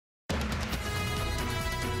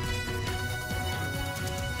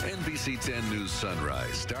ABC 10 News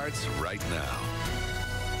Sunrise starts right now.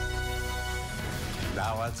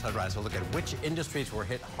 Now on Sunrise, we'll look at which industries were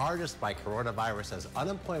hit hardest by coronavirus as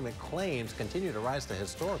unemployment claims continue to rise to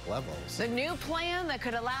historic levels. The new plan that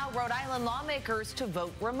could allow Rhode Island lawmakers to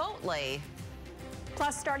vote remotely.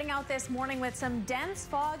 Plus, starting out this morning with some dense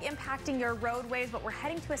fog impacting your roadways, but we're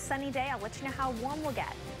heading to a sunny day. I'll let you know how warm we'll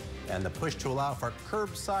get. And the push to allow for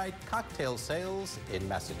curbside cocktail sales in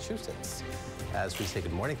Massachusetts. As we say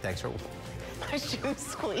good morning, thanks for... My shoes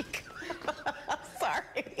squeak.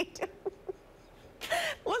 Sorry.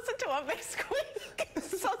 Listen to a big squeak.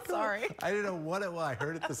 So sorry. I didn't know what it was. I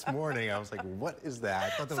heard it this morning. I was like, what is that? I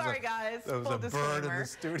thought there Sorry, guys. There was a bird in the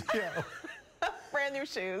studio. Brand new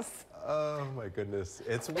shoes. Oh, my goodness.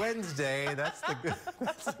 It's Wednesday. That's the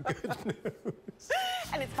good news.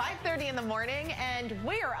 And it's 5:30 in the morning, and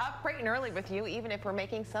we are up bright and early with you, even if we're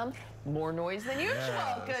making some more noise than usual.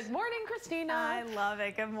 Yes. Good morning, Christina. I love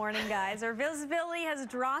it. Good morning, guys. Our visibility has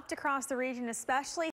dropped across the region, especially